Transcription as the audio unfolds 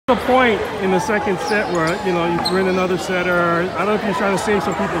A point in the second set where, you know, you win another set, or I don't know if you're trying to save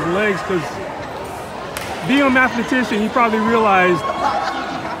some people's legs, because being a mathematician, you probably realized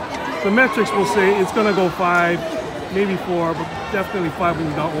the metrics will say it's going to go 5, maybe 4, but definitely 5 when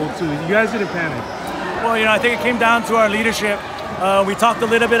you don't hold 2. You guys didn't panic. Well, you know, I think it came down to our leadership. We talked a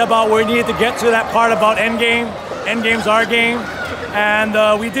little bit about where we needed to get to that part about end game. End game's our game,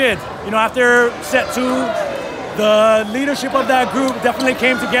 and we did. You know, after set 2, the leadership of that group definitely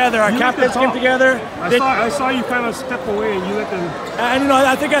came together. Our captains came together. I saw you kind of step away and you let them... And you know,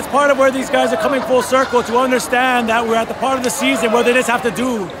 I think that's part of where these guys are coming full circle, to understand that we're at the part of the season where they just have to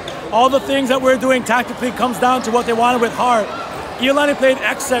do. All the things that we're doing tactically comes down to what they wanted with heart. Iolani played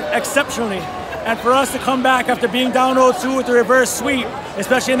exceptionally. And for us to come back after being down 0-2 with the reverse sweep,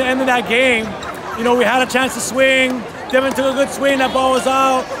 especially in the end of that game, you know, we had a chance to swing. Devin took a good swing, that ball was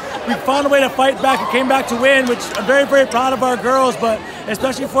out. We found a way to fight back and came back to win, which I'm very, very proud of our girls, but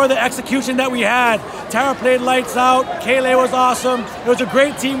especially for the execution that we had. Tara played lights out, Kayleigh was awesome. It was a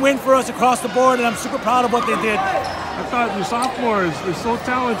great team win for us across the board, and I'm super proud of what they did. I thought your sophomores, they're so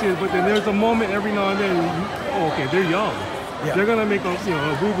talented, but then there's a moment every now and then, okay, they're young. Yeah. They're gonna make a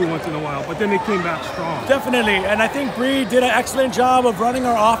boo-boo once in a while, but then they came back strong. Definitely, and I think Bree did an excellent job of running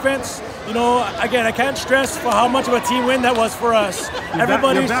our offense. You know, again, I can't stress for how much of a team win that was for us.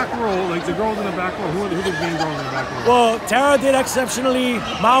 Everybody's back row, like the girls in the back row. Who are the main girls in the back row? Well, Tara did exceptionally.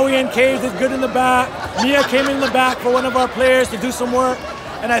 Maui and Kay did good in the back. Mia came in the back for one of our players to do some work.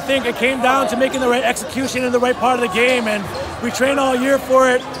 And I think it came down to making the right execution in the right part of the game. And we trained all year for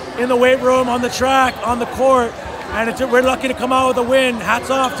it in the weight room, on the track, on the court. And we're lucky to come out with a win. Hats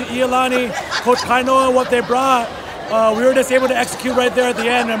off to Iolani, Coach Kainoa, what they brought. We were just able to execute right there at the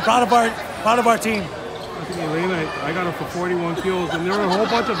end, and proud of our team. I think Elena, I got her for 41 kills, and there were a whole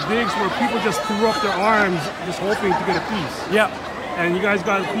bunch of digs where people just threw up their arms, just hoping to get a piece. Yeah. And you guys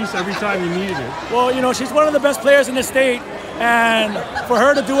got a piece every time you needed it. Well, you know, she's one of the best players in the state, and for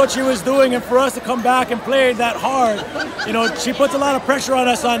her to do what she was doing, and for us to come back and play that hard, you know, she puts a lot of pressure on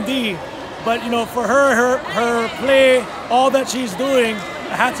us on D. But you know, for her play, all that she's doing,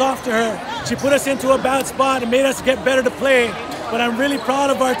 hats off to her. She put us into a bad spot and made us get better to play. But I'm really proud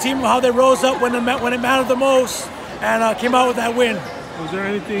of our team, how they rose up when it mattered the most, and came out with that win. Was there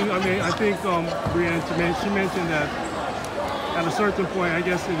anything? I mean, I think Brianne, she mentioned that at a certain point, I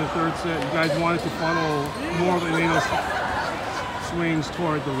guess in the third set, you guys wanted to funnel more of Elena's swings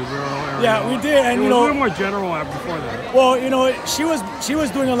toward the libero area. Yeah, we did, and it you was know, a little more general before that. Well, you know, she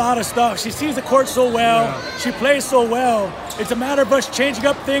was doing a lot of stuff. She sees the court so well. Yeah. She plays so well. It's a matter of us changing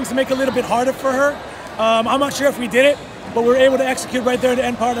up things to make it a little bit harder for her. I'm not sure if we did it, but we were able to execute right there at the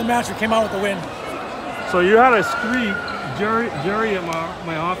end part of the match. We came out with the win. So you had a streak. Jerry at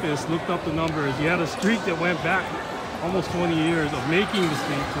my office looked up the numbers. You had a streak that went back almost 20 years of making the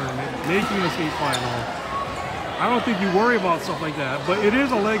state tournament, making the state final. I don't think you worry about stuff like that, but it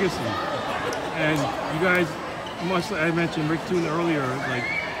is a legacy. And you guys, much like I mentioned Rick Toon earlier, like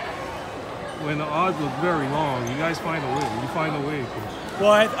when the odds look very long, you guys find a way. You find a way.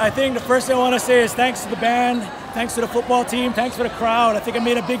 Well, I think the first thing I want to say is thanks to the band, thanks to the football team, thanks for the crowd. I think it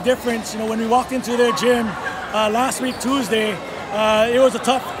made a big difference. You know, when we walked into their gym last week, Tuesday, it was a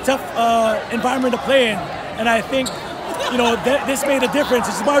tough environment to play in. And I think, you know, this made a difference.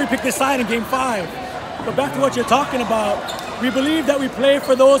 This is why we picked this side in Game 5. But back to what you're talking about, we believe that we play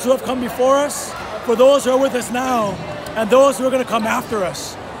for those who have come before us, for those who are with us now, and those who are going to come after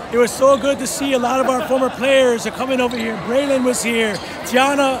us. It was so good to see a lot of our former players are coming over here. Braylon was here,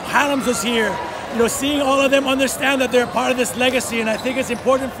 Tiana Hallams was here. You know, seeing all of them understand that they're part of this legacy, and I think it's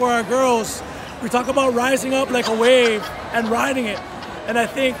important for our girls. We talk about rising up like a wave and riding it. And I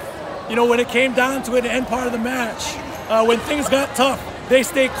think, you know, when it came down to it, the end part of the match, when things got tough, they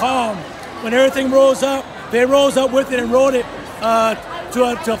stayed calm. When everything rose up, they rose up with it and rode it to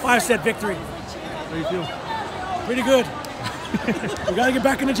a 5-set victory. How do you feel? Pretty good. We got to get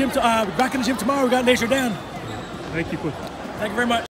back in the gym. Back in the gym tomorrow. We got Leisure Dan. Thank you, Coach. Thank you very much.